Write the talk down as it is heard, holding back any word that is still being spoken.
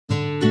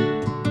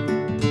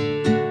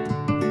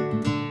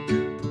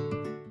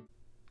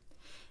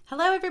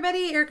Hello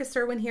everybody, Erica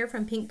Serwin here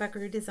from Pink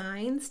Buckaroo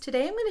Designs.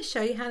 Today I'm going to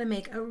show you how to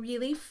make a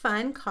really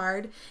fun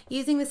card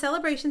using the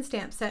celebration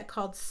stamp set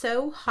called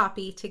So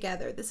Hoppy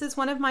Together. This is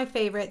one of my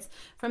favorites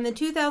from the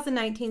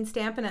 2019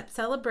 Stampin' Up!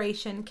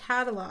 Celebration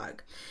catalog.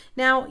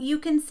 Now you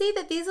can see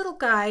that these little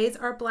guys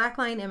are black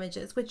line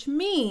images, which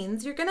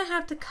means you're going to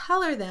have to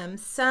color them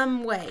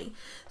some way.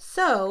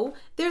 So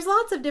there's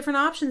lots of different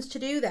options to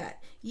do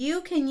that.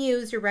 You can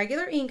use your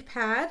regular ink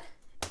pad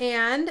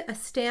and a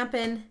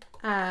Stampin'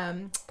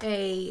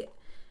 a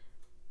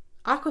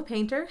aqua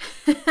painter,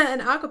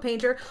 an aqua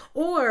painter,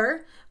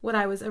 or what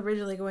I was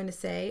originally going to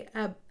say,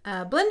 a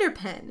blender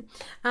pen.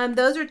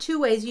 Those are two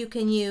ways you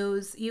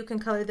can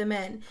color them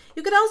in.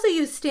 You could also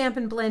use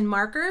Stampin' Blend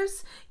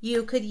markers.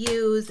 You could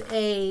use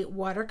a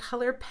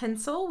watercolor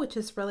pencil, which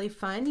is really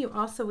fun. You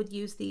also would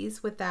use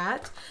these with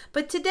that.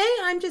 But today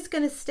I'm just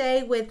going to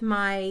stay with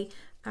my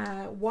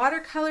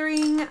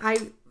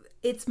watercoloring.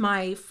 It's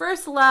my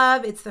first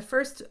love. It's the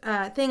first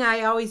thing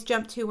I always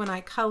jump to when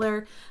I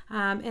color.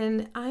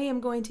 And I am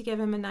going to give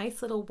him a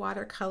nice little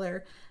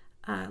watercolor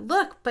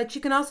look, but you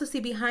can also see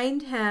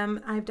behind him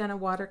I've done a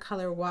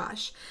watercolor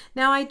wash.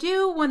 Now I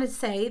do want to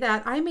say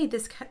that I made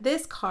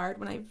this card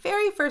when I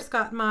very first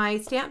got my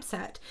stamp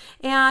set,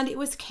 and it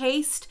was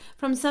cased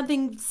from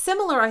something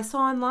similar I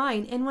saw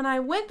online, and when I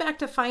went back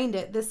to find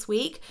it this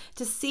week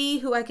to see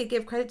who I could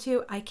give credit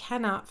to, I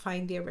cannot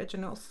find the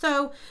original.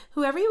 So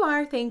whoever you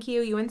are, thank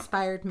you. You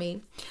inspired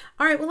me.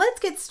 All right, well, let's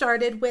get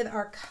started with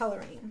our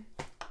coloring.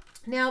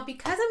 Now,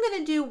 because I'm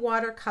going to do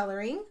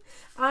watercoloring,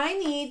 I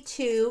need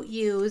to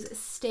use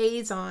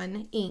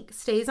StazOn ink.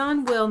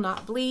 StazOn will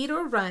not bleed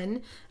or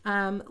run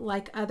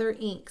like other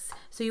inks.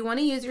 So you want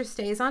to use your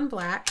StazOn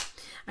black.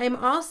 I'm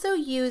also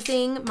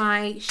using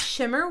my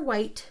shimmer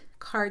white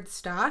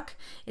cardstock.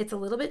 It's a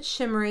little bit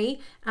shimmery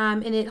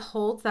and it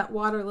holds that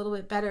water a little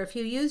bit better. If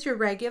you use your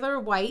regular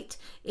white,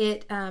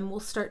 it will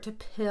start to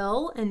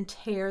pill and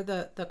tear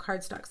the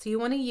cardstock. So you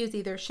want to use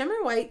either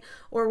shimmer white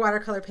or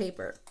watercolor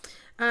paper.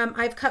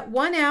 I've cut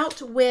one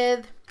out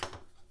with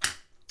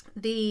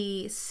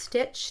the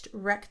stitched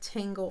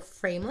rectangle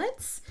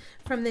framelits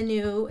from the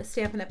new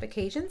Stampin' Up!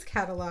 Occasions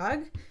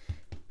catalog.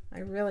 I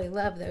really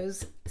love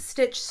those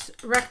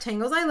stitched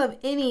rectangles. I love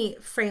any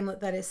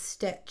framelit that is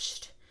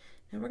stitched.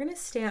 Now we're going to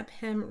stamp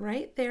him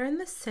right there in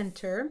the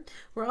center.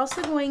 We're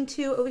also going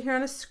to, over here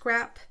on a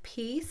scrap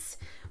piece,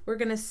 we're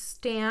going to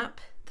stamp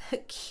the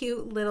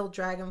cute little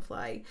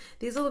dragonfly.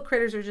 These little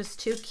critters are just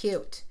too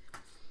cute.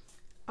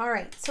 All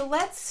right, so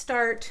let's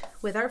start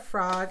with our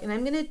frog, and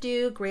I'm going to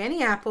do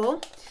Granny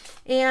Apple,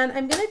 and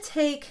I'm going to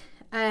take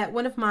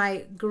one of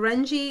my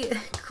grungy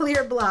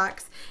clear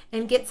blocks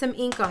and get some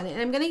ink on it,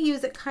 and I'm going to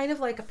use it kind of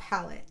like a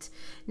palette.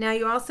 Now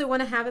you also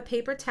want to have a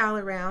paper towel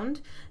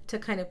around to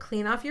kind of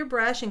clean off your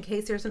brush in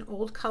case there's an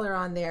old color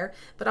on there,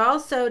 but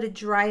also to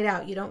dry it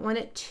out. You don't want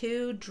it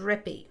too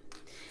drippy.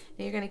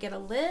 Now you're going to get a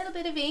little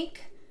bit of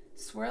ink,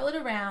 swirl it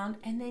around,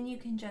 and then you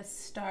can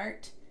just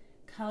start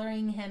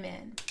coloring him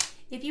in.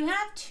 If you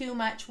have too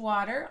much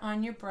water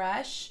on your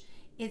brush,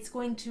 it's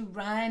going to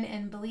run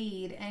and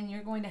bleed and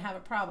you're going to have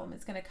a problem.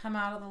 It's going to come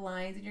out of the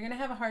lines and you're going to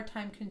have a hard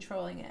time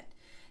controlling it.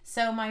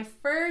 So my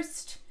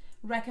first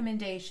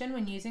recommendation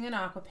when using an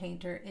aqua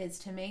painter is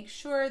to make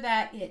sure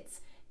that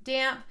it's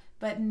damp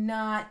but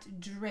not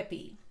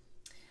drippy.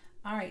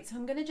 All right, so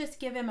I'm going to just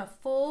give him a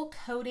full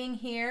coating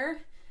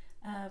here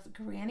of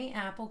Granny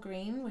Apple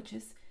green, which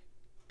is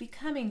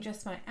becoming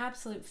just my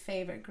absolute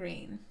favorite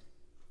green.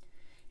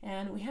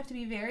 And we have to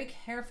be very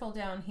careful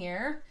down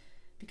here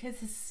because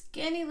his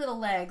skinny little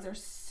legs are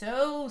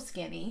so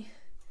skinny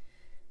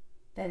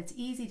that it's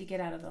easy to get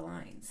out of the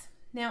lines.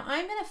 Now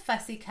I'm going to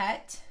fussy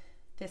cut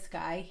this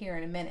guy here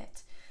in a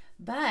minute,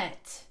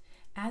 but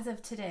as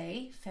of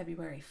today,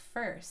 February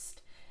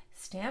 1st,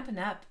 Stampin'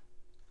 Up!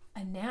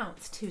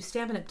 Announced to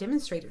Stampin' Up!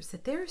 Demonstrators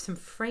that there are some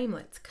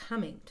framelits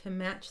coming to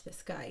match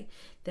this guy.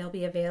 They'll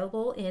be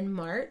available in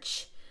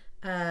March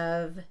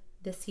of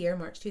this year,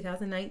 March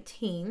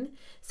 2019.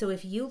 So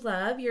if you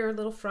love your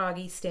little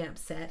froggy stamp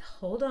set,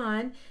 hold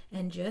on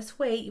and just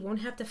wait. You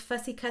won't have to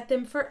fussy cut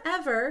them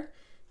forever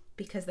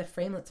because the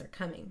framelits are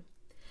coming.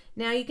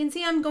 Now you can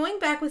see I'm going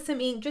back with some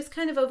ink just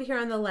kind of over here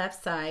on the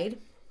left side,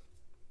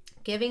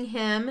 giving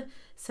him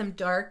some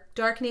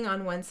darkening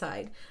on one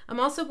side.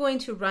 I'm also going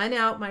to run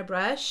out my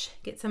brush,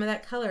 get some of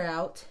that color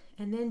out,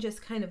 and then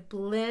just kind of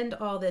blend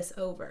all this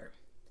over.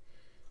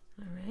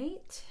 All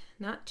right,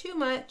 not too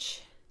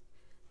much.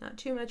 Not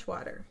too much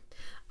water.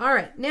 All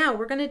right, now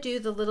we're going to do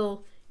the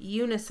little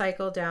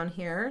unicycle down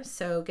here.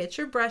 So get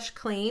your brush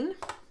clean.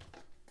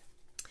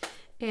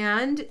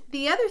 And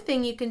the other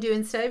thing you can do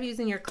instead of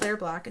using your clear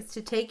block is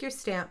to take your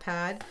stamp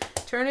pad,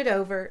 turn it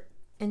over,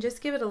 and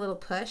just give it a little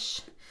push.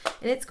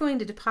 And it's going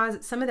to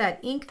deposit some of that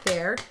ink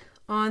there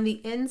on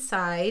the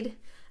inside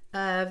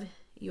of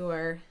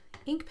your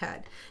ink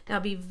pad. Now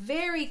be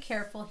very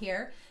careful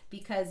here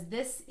because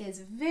this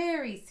is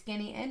very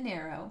skinny and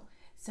narrow.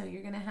 So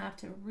you're going to have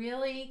to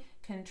really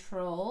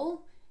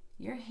control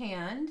your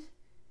hand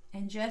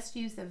and just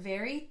use the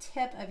very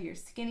tip of your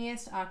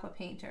skinniest aqua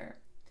painter.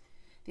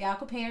 The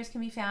aqua painters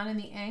can be found in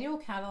the annual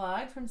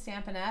catalog from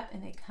Stampin' Up,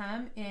 and they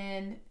come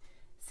in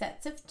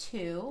sets of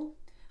 2.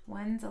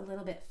 One's a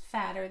little bit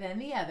fatter than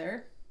the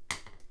other.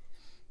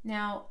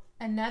 Now,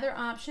 another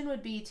option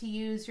would be to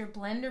use your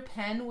blender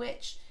pen,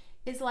 which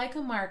is like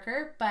a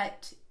marker,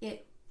 but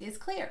it is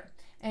clear.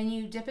 And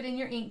you dip it in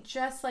your ink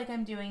just like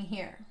I'm doing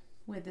here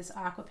with this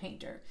aqua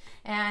painter.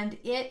 And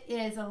it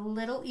is a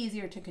little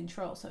easier to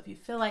control. So if you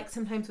feel like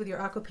sometimes with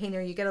your aqua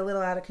painter you get a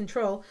little out of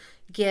control,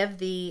 give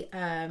the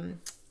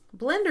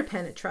blender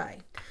pen a try.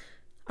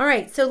 All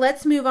right, so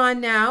let's move on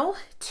now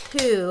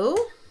to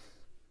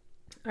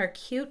our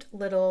cute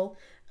little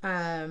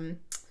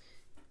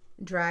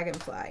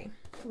dragonfly.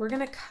 We're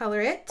gonna color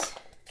it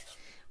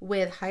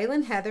with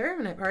Highland Heather,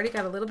 and I've already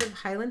got a little bit of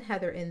Highland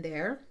Heather in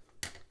there.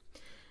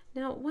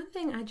 Now, one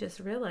thing I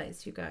just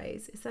realized, you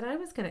guys, is that I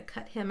was gonna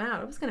cut him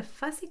out. I was gonna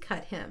fussy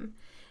cut him,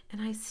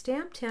 and I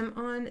stamped him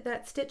on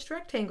that stitched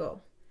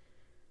rectangle.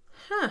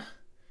 Huh,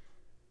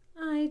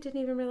 I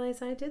didn't even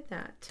realize I did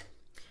that.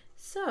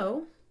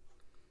 So,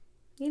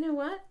 you know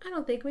what? I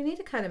don't think we need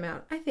to cut him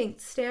out. I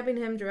think stamping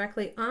him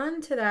directly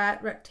onto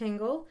that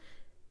rectangle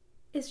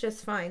is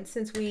just fine,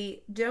 since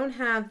we don't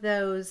have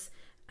those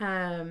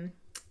framelits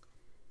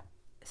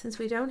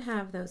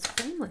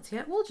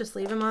yet. We'll just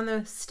leave him on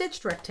the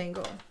stitched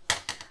rectangle.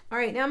 All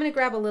right, now I'm going to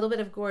grab a little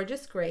bit of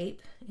Gorgeous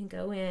Grape and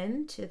go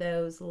into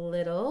those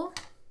little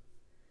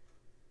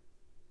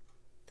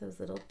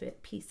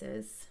bit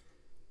pieces.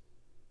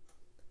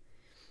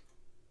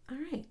 All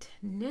right,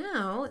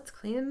 now let's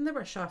clean the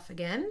brush off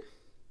again.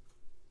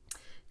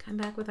 Come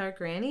back with our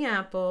Granny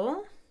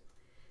Apple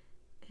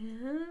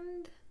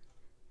and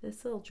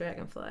this little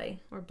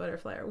dragonfly or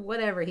butterfly or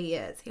whatever he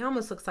is. He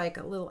almost looks like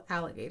a little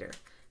alligator.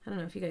 I don't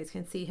know if you guys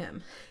can see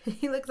him.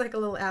 He looks like a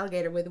little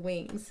alligator with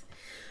wings.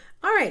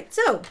 All right,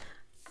 so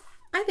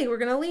I think we're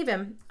gonna leave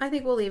him. I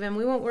think we'll leave him.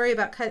 We won't worry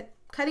about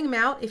cutting him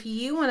out. If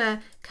you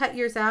wanna cut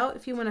yours out,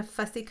 if you wanna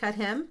fussy cut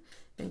him,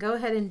 then go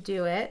ahead and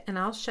do it. And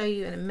I'll show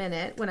you in a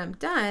minute when I'm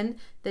done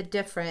the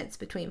difference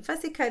between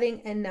fussy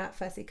cutting and not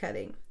fussy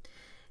cutting.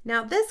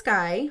 Now this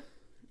guy,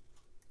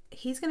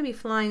 he's gonna be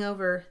flying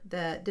over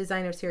the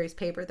designer series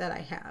paper that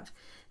I have.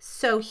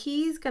 So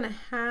he's gonna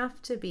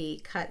have to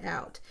be cut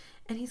out.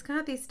 And he's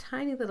got these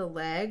tiny little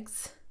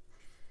legs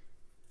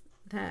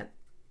that,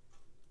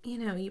 you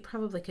know, you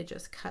probably could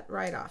just cut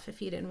right off if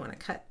you didn't want to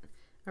cut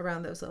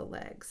around those little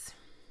legs.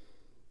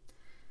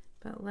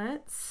 But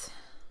let's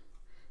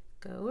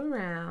go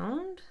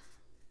around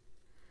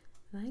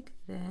like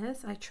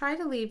this. I try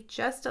to leave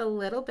just a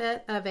little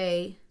bit of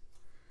a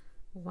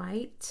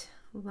white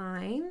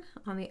line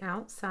on the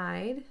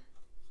outside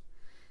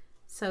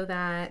so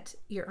that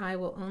your eye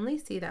will only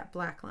see that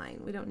black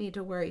line. We don't need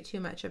to worry too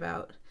much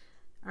about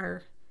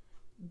our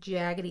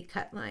jaggedy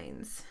cut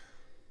lines.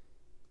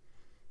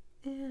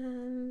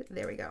 And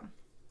there we go.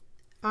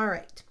 All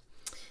right.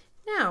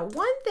 Now,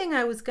 one thing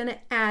I was going to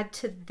add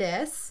to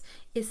this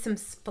is some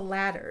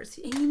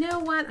splatters. And you know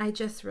what? I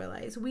just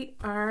realized we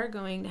are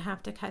going to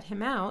have to cut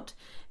him out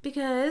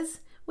because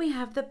we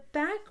have the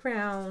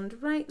background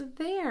right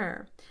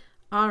there.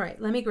 All right,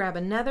 let me grab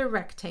another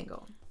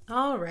rectangle.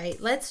 All right,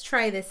 let's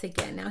try this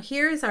again. Now,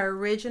 here's our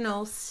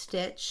original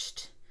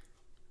stitched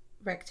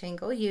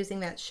rectangle using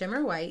that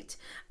shimmer white.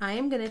 I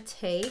am going to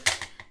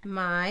take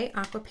my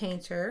aqua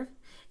painter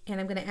and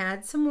I'm going to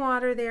add some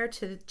water there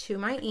to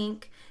my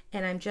ink,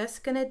 and I'm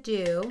just going to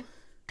do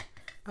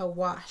a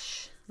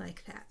wash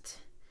like that.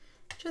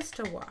 Just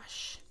a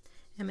wash.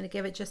 I'm going to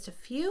give it just a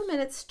few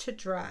minutes to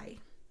dry,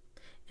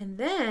 and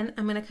then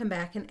I'm going to come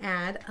back and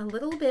add a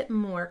little bit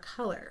more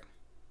color.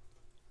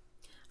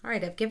 All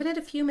right, I've given it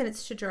a few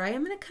minutes to dry.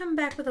 I'm going to come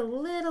back with a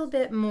little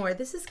bit more.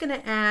 This is going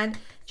to add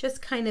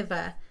just kind of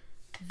a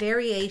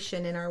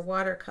variation in our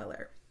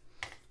watercolor.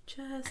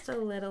 Just a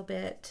little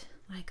bit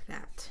like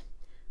that.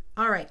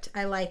 All right,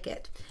 I like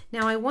it.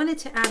 Now I wanted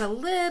to add a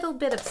little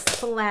bit of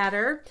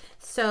splatter,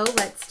 so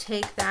let's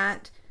take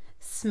that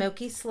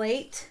smoky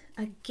slate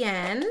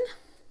again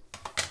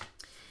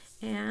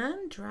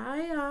and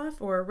dry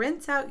off or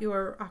rinse out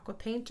your aqua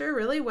painter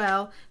really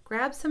well.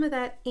 Grab some of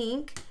that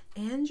ink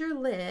and your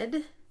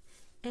lid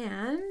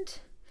and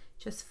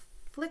just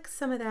flick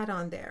some of that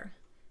on there.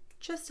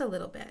 Just a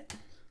little bit.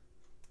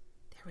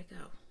 There we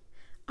go.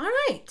 All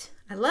right,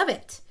 I love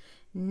it.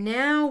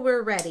 Now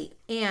we're ready.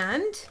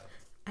 And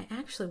I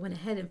actually went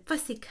ahead and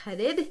fussy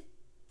cutted. Is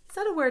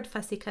that a word,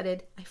 fussy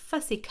cutted? I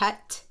fussy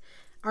cut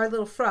our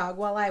little frog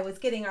while I was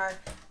getting our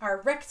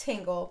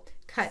rectangle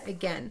cut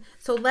again.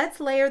 So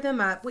let's layer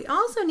them up. We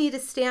also need to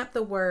stamp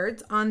the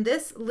words on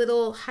this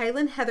little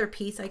Highland Heather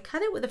piece. I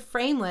cut it with a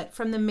framelit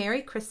from the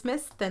Merry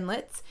Christmas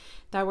thinlits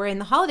that were in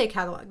the holiday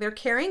catalog. They're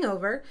carrying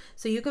over,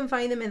 so you can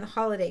find them in the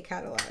holiday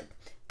catalog.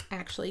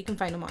 Actually, you can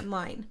find them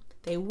online.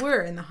 They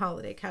were in the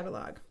holiday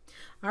catalog.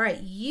 All right,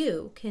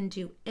 you can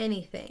do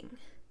anything.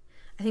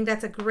 I think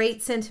that's a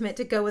great sentiment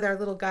to go with our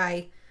little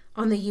guy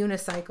on the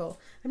unicycle.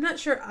 I'm not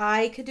sure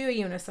I could do a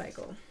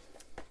unicycle,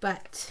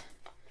 but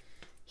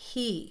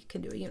he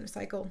can do a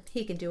unicycle.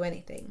 He can do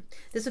anything.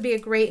 This would be a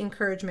great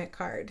encouragement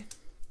card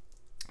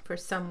for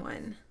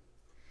someone.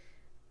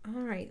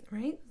 All right,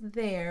 right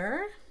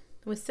there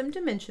with some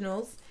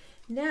dimensionals.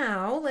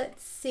 Now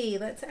let's see,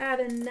 let's add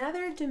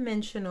another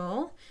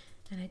dimensional,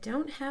 and I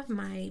don't have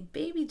my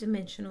baby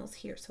dimensionals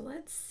here, so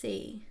let's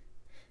see.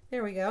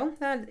 There we go,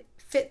 that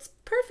fits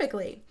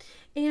perfectly.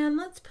 And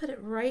let's put it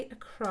right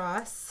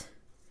across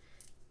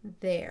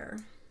there.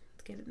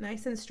 Let's get it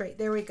nice and straight.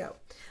 There we go.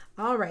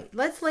 All right,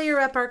 let's layer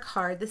up our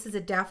card. This is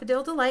a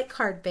Daffodil Delight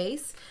card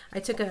base. I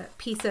took a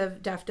piece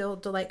of Daffodil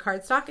Delight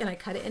cardstock and I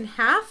cut it in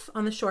half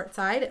on the short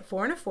side at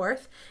 4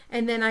 1/4,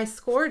 and then I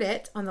scored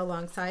it on the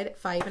long side at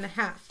 5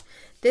 1/2.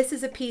 This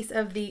is a piece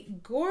of the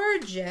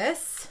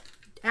gorgeous,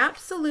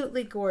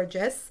 absolutely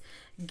gorgeous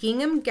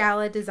Gingham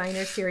Gala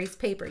Designer Series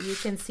paper. You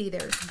can see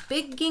there's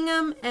big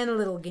gingham and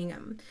little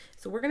gingham.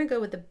 So we're going to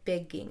go with the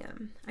big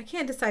gingham. I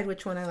can't decide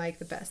which one I like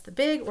the best, the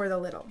big or the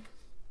little.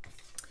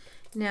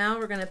 Now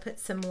we're going to put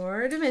some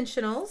more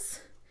dimensionals.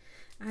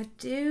 I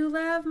do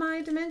love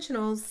my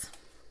dimensionals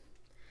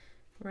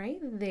right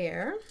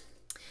there.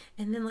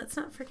 And then let's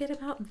not forget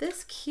about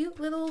this cute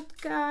little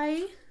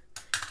guy.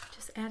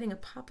 Just adding a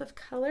pop of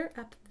color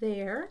up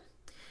there.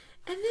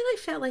 And then I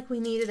felt like we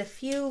needed a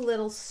few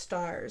little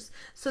stars.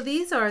 So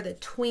these are the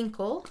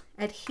Twinkle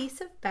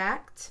adhesive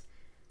backed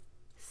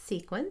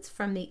sequins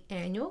from the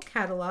annual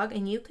catalog,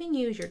 and you can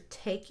use your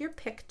take your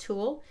pick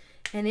tool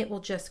and it will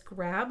just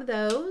grab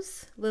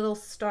those little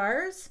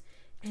stars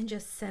and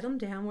just set them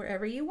down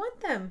wherever you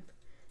want them.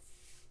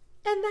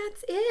 And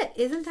that's it.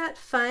 Isn't that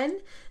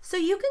fun? So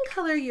you can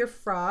color your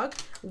frog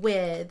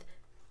with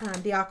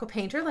the aqua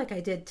painter like I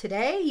did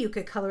today. You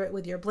could color it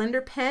with your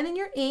blender pen and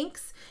your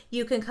inks.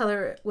 You can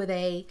color it with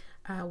a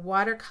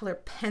watercolor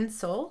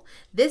pencil.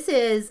 This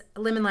is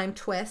Lemon Lime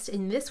Twist,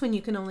 and this one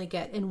you can only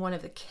get in one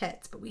of the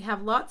kits, but we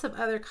have lots of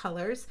other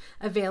colors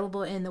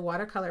available in the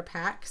watercolor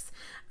packs.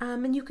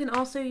 And you can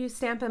also use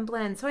Stamp and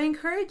Blend. So I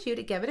encourage you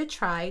to give it a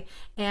try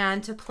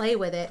and to play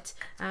with it.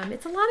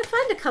 It's a lot of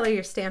fun to color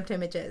your stamped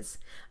images.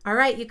 All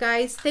right, you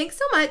guys, thanks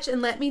so much,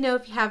 and let me know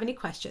if you have any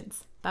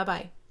questions.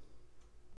 Bye-bye.